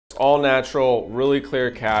all natural, really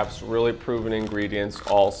clear caps, really proven ingredients,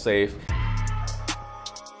 all safe.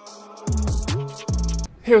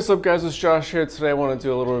 Hey, what's up guys, it's Josh here. Today I want to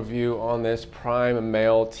do a little review on this Prime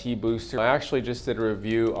Male Tea Booster. I actually just did a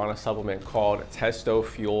review on a supplement called Testo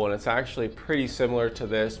Fuel, and it's actually pretty similar to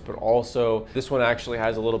this, but also this one actually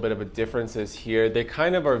has a little bit of a differences here. They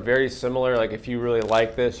kind of are very similar. Like if you really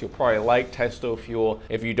like this, you'll probably like Testo Fuel.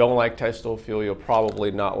 If you don't like Testo Fuel, you'll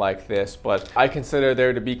probably not like this, but I consider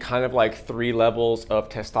there to be kind of like 3 levels of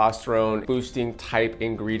testosterone boosting type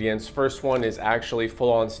ingredients. First one is actually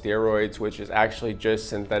full-on steroids, which is actually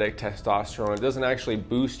just synthetic testosterone. It doesn't actually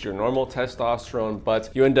boost your normal testosterone, but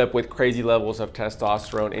you end up with crazy levels of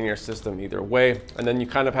testosterone in your system either way. And then you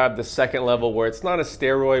kind of have the second level where it's not a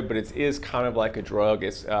steroid, but it is kind of like a drug.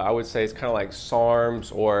 It's I would say it's kind of like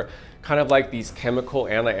SARMs, or kind of like these chemical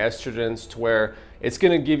anti-estrogens, to where it's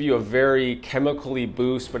going to give you a very chemically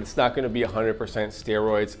boost, but it's not going to be 100%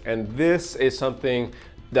 steroids. And this is something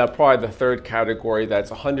that probably the third category, that's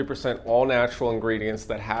 100% all natural ingredients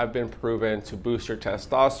that have been proven to boost your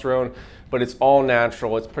testosterone, but it's all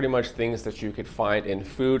natural. It's pretty much things that you could find in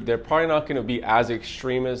food. They're probably not going to be as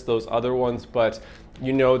extreme as those other ones, but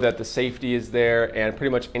you know that the safety is there, and pretty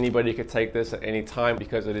much anybody could take this at any time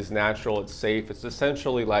because it is natural, it's safe. It's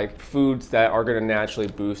essentially like foods that are going to naturally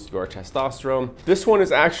boost your testosterone. This one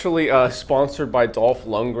is actually sponsored by Dolph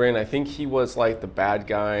Lundgren. I think he was like the bad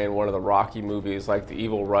guy in one of the Rocky movies, like the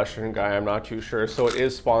evil Russian guy, I'm not too sure. So it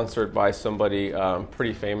is sponsored by somebody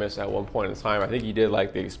pretty famous at one point in time. I think he did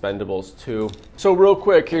like the Expendables too. So real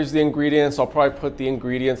quick, here's the ingredients. I'll probably put the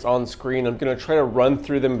ingredients on screen. I'm going to try to run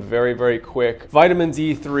through them very quick. Vitamin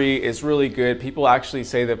D3 is really good. People actually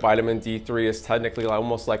say that vitamin D3 is technically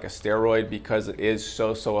almost like a steroid because it is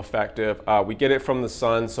so effective. We get it from the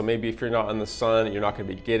sun, so maybe if you're not in the sun, you're not going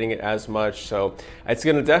to be getting it as much. So it's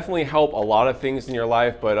going to definitely help a lot of things in your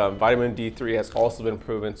life, but vitamin D3 has also been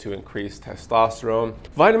proven to increase testosterone.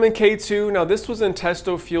 Vitamin K2, now this was in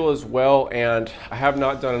Testo Fuel as well, and I have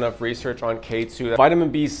not done enough research on K2. Vitamin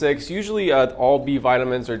B6, usually all B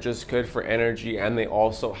vitamins are just good for energy, and they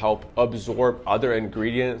also help absorb other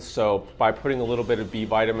ingredients. So by putting a little bit of B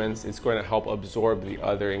vitamins, it's going to help absorb the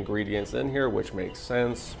other ingredients in here, which makes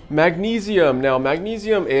sense. Magnesium, now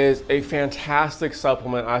magnesium is a fantastic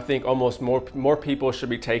supplement. I think almost more people should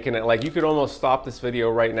be taking it. Like you could almost stop this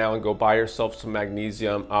video right now and go buy yourself some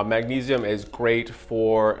magnesium. Magnesium is great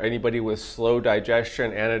for anybody with slow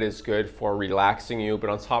digestion, and it is good for relaxing you. But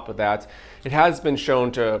on top of that, it has been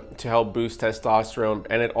shown to help boost testosterone,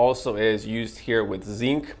 and it also is used here with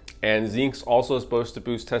zinc. And zinc's also supposed to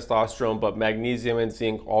boost testosterone, but magnesium and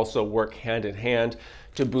zinc also work hand in hand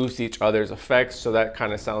to boost each other's effects. So that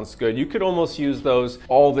kind of sounds good. You could almost use those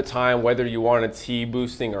all the time, whether you want a tea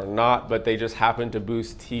boosting or not, but they just happen to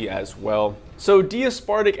boost tea as well. So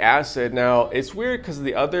D-aspartic acid, now it's weird because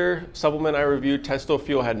the other supplement I reviewed, Testo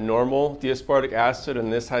Fuel, had normal D-aspartic acid,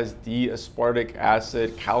 and this has D-aspartic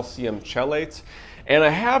acid calcium chelate. And I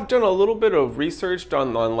have done a little bit of research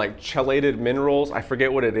on like chelated minerals. I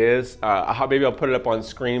forget what it is. Maybe I'll put it up on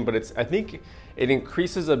screen, but I think it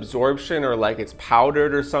increases absorption, or like it's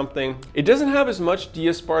powdered or something. It doesn't have as much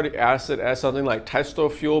D-aspartic acid as something like Testo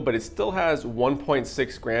Fuel, but it still has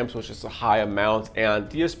 1.6 grams, which is a high amount. And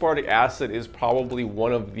D-aspartic acid is probably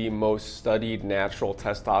one of the most studied natural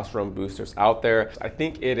testosterone boosters out there. I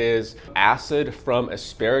think it is acid from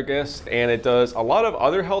asparagus, and it does a lot of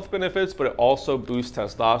other health benefits, but it also boosts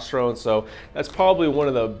testosterone. So that's probably one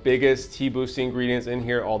of the biggest tea boosting ingredients in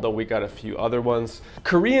here, although we got a few other ones.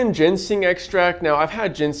 Korean ginseng extract. Now I've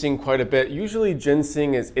had ginseng quite a bit. Usually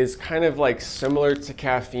ginseng is kind of like similar to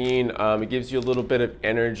caffeine. It gives you a little bit of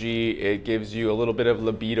energy. It gives you a little bit of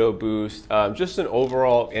libido boost. Just an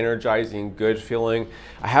overall energizing, good feeling.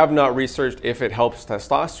 I have not researched if it helps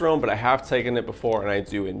testosterone, but I have taken it before and I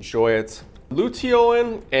do enjoy it.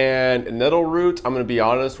 Luteolin and nettle root, I'm going to be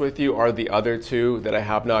honest with you, are the other two that I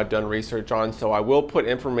have not done research on. So I will put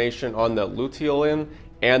information on the luteolin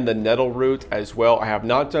and the nettle root as well. I have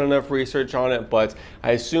not done enough research on it, but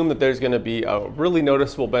I assume that there's going to be a really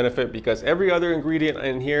noticeable benefit because every other ingredient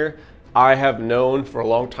in here I have known for a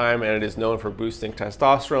long time, and it is known for boosting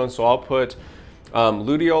testosterone. So I'll put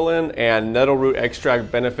luteolin and nettle root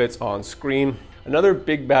extract benefits on screen. Another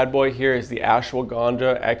big bad boy here is the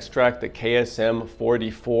ashwagandha extract, the KSM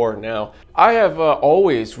 44. Now, I have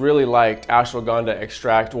always really liked ashwagandha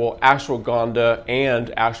extract. Well, ashwagandha and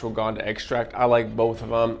ashwagandha extract. I like both of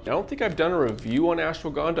them. I don't think I've done a review on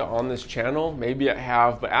ashwagandha on this channel. Maybe I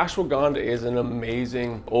have, but ashwagandha is an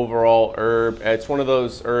amazing overall herb. It's one of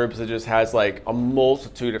those herbs that just has like a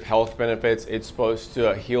multitude of health benefits. It's supposed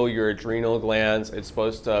to heal your adrenal glands. It's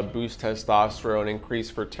supposed to boost testosterone, increase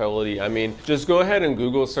fertility. I mean, just go ahead and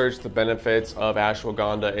Google search the benefits of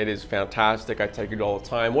ashwagandha. It is fantastic. I take it all the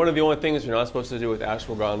time. One of the only things you're not supposed to do with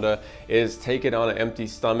ashwagandha is take it on an empty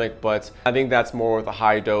stomach, but I think that's more with a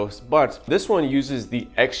high dose. But this one uses the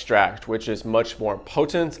extract, which is much more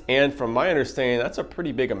potent, and from my understanding, that's a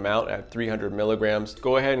pretty big amount at 300 milligrams.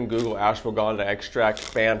 Go ahead and Google ashwagandha extract.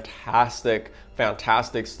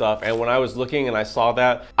 Fantastic stuff. And when I was looking and I saw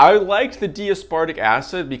that, I liked the D-aspartic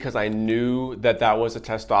acid because I knew that that was a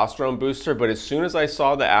testosterone booster. But as soon as I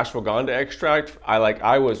saw the ashwagandha extract,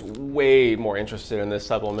 I was way more interested in this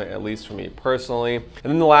supplement, at least for me personally. And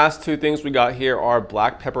then the last two things we got here are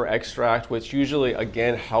black pepper extract, which usually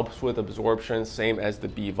again helps with absorption, same as the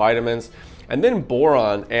B vitamins. And then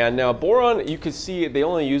boron, and now boron, you can see they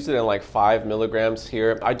only use it in like 5 milligrams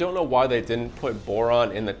here. I don't know why they didn't put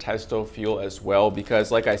boron in the testo fuel as well,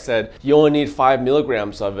 because like I said, you only need 5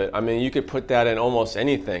 milligrams of it. I mean, you could put that in almost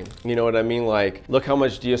anything. You know what I mean? Like, look how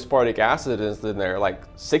much D-aspartic acid is in there, like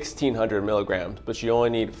 1,600 milligrams, but you only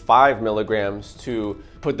need 5 milligrams to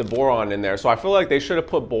put the boron in there. So I feel like they should have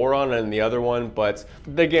put boron in the other one, but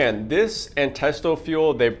again, this and testo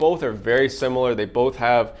fuel, they both are very similar. They both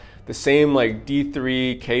have the same like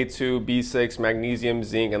D3, K2, B6, magnesium,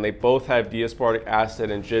 zinc, and they both have D-aspartic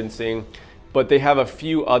acid and ginseng, but they have a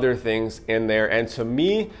few other things in there. And to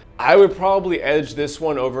me, I would probably edge this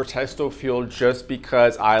one over testo fuel just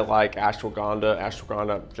because I like ashwagandha.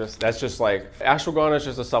 Ashwagandha is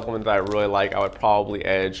just a supplement that I really like. I would probably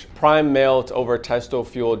edge Prime Melt over testo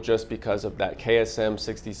fuel just because of that KSM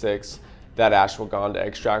 66, that ashwagandha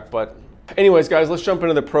extract. But anyways, guys, let's jump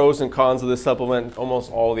into the pros and cons of this supplement.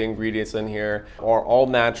 Almost all the ingredients in here are all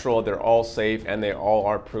natural, they're all safe, and they all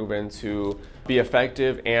are proven to be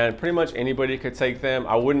effective, and pretty much anybody could take them.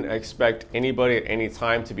 I wouldn't expect anybody at any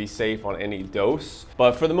time to be safe on any dose,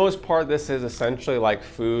 but for the most part, this is essentially like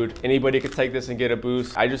food. Anybody could take this and get a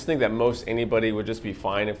boost. I just think that most anybody would just be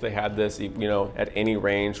fine if they had this, you know, at any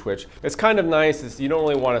range, which is kind of nice. You don't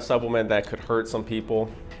really want a supplement that could hurt some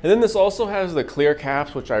people. And then this also has the clear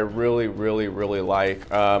caps, which I really like.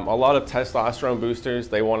 A lot of testosterone boosters,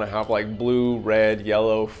 they want to have like blue, red,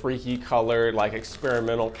 yellow, freaky colored, like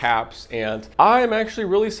experimental caps. And I'm actually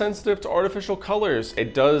really sensitive to artificial colors.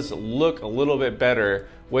 It does look a little bit better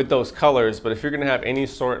with those colors, but if you're gonna have any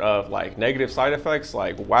sort of like negative side effects,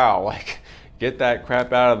 like wow, like get that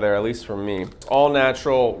crap out of there, at least for me. All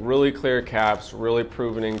natural, really clear caps, really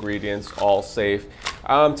proven ingredients, all safe.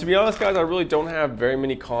 To be honest, guys, I really don't have very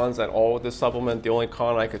many cons at all with this supplement. The only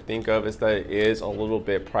con I could think of is that it is a little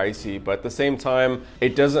bit pricey, but at the same time,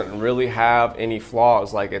 it doesn't really have any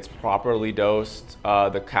flaws. Like, it's properly dosed,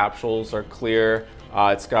 the capsules are clear.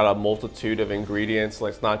 It's got a multitude of ingredients.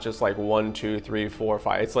 Like, it's not just like 1, 2, 3, 4,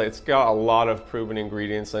 5. It's like, it's got a lot of proven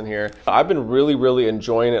ingredients in here. I've been really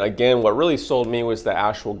enjoying it. Again, what really sold me was the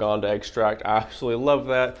ashwagandha extract. I absolutely love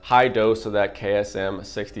that. High dose of that KSM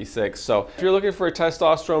 66. So if you're looking for a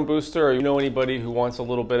testosterone booster, or you know anybody who wants a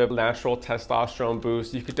little bit of natural testosterone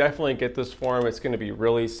boost, you could definitely get this for them. It's going to be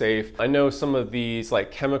really safe. I know some of these like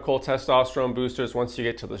chemical testosterone boosters, once you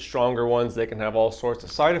get to the stronger ones, they can have all sorts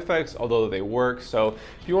of side effects, although they work. So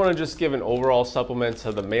if you want to just give an overall supplement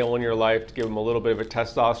to the male in your life to give them a little bit of a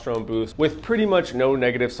testosterone boost with pretty much no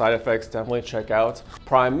negative side effects, definitely check out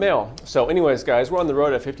Prime Male. So anyways, guys, we're on the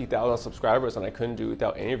road at 50,000 subscribers, and I couldn't do it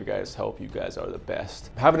without any of you guys' help. You guys are the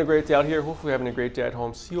best. Having a great day out here. Hopefully having a great day at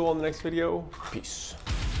home. See you all in the next video. Peace.